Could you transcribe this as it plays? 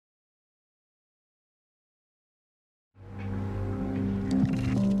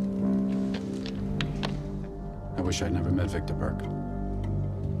wish I'd never met Victor Burke.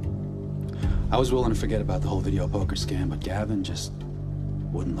 I was willing to forget about the whole video poker scam, but Gavin just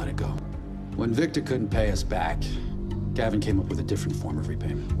wouldn't let it go. When Victor couldn't pay us back, Gavin came up with a different form of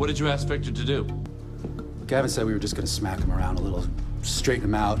repayment. What did you ask Victor to do? Gavin said we were just gonna smack him around a little, straighten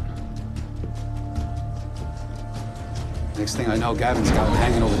him out. Next thing I know, Gavin's got him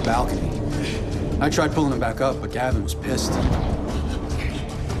hanging over the balcony. I tried pulling him back up, but Gavin was pissed.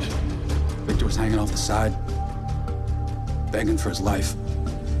 Victor was hanging off the side, begging for his life.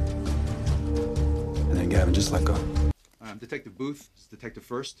 And then Gavin just let go. Detective Booth, this is Detective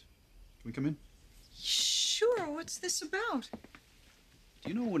First. Can we come in? Sure, what's this about? Do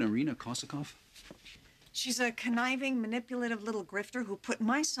you know an Irina Korsakov? She's a conniving, manipulative little grifter who put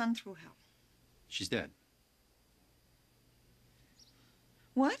my son through hell. She's dead.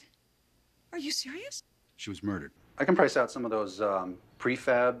 What? Are you serious? She was murdered. I can price out some of those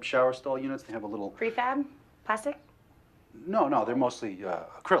prefab shower stall units. They have a little... Prefab? Plastic? No, they're mostly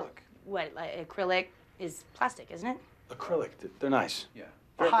acrylic. What, like acrylic is plastic, isn't it? Acrylic, they're nice. Yeah.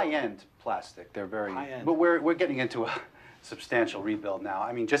 High-end plastic. They're very... High-end. But we're getting into a substantial rebuild now.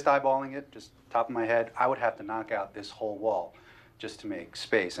 I mean, just eyeballing it, just top of my head, I would have to knock out this whole wall just to make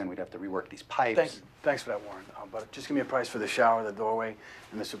space, and we'd have to rework these pipes. Thanks for that, Warren. But just give me a price for the shower, the doorway,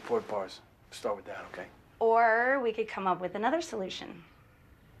 and the support bars. Start with that, okay? Or we could come up with another solution.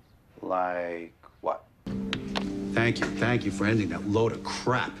 Like what? Thank you for ending that load of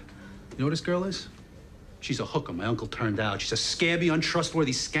crap. You know what this girl is? She's a hooker my uncle turned out. She's a scabby,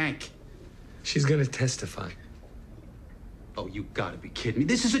 untrustworthy skank. She's gonna testify. Oh, you gotta be kidding me.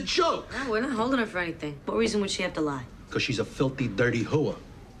 This is a joke! No, we're not holding her for anything. What reason would she have to lie? Because she's a filthy, dirty hooer.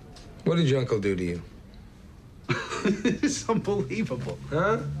 What did your uncle do to you? It's unbelievable.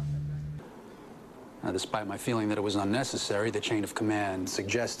 Huh? Despite my feeling that it was unnecessary, the chain of command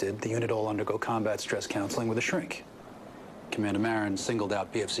suggested the unit all undergo combat stress counseling with a shrink. Commander Marin singled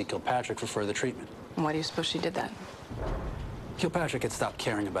out PFC Kilpatrick for further treatment. Why do you suppose she did that? Kilpatrick had stopped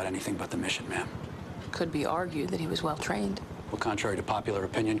caring about anything but the mission, ma'am. Could be argued that he was well trained. Well, contrary to popular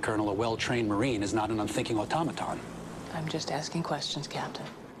opinion, Colonel, a well-trained Marine is not an unthinking automaton. I'm just asking questions, Captain.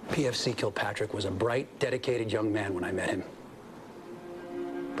 PFC Kilpatrick was a bright, dedicated young man when I met him.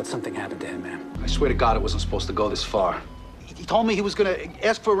 But something happened to him, ma'am. I swear to God it wasn't supposed to go this far. He told me he was gonna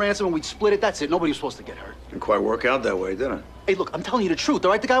ask for a ransom and we'd split it. That's it. Nobody was supposed to get hurt. Didn't quite work out that way, did it? Hey, look, I'm telling you the truth,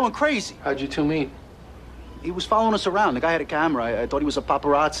 all right? The guy went crazy. How'd you two meet? He was following us around. The guy had a camera. I thought he was a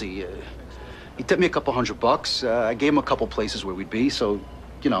paparazzi. He tipped me a couple $100. I gave him a couple places where we'd be, so,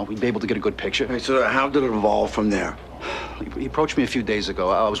 you know, we'd be able to get a good picture. Hey, so how did it evolve from there? He approached me a few days ago.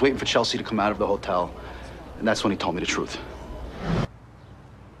 I was waiting for Chelsea to come out of the hotel, and that's when he told me the truth.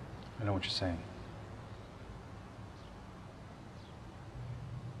 I know what you're saying.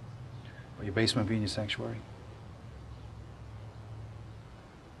 Will your basement be in your sanctuary?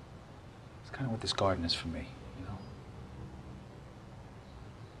 It's kind of what this garden is for me, you know?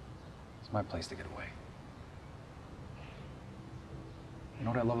 It's my place to get away. You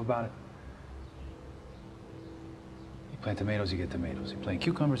know what I love about it? You plant tomatoes, you get tomatoes. You plant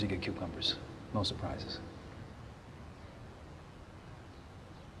cucumbers, you get cucumbers. No surprises.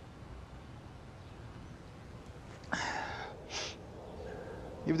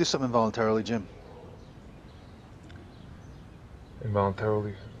 You ever do something involuntarily, Jim?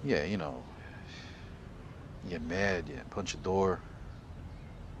 Involuntarily? Yeah, you know. You get mad, you punch a door.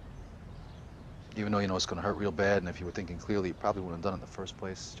 Even though you know it's gonna hurt real bad, and if you were thinking clearly, you probably wouldn't have done it in the first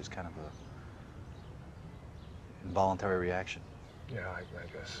place. Just kind of a involuntary reaction. Yeah, I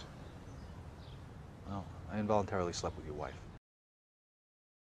guess. Well, I involuntarily slept with your wife.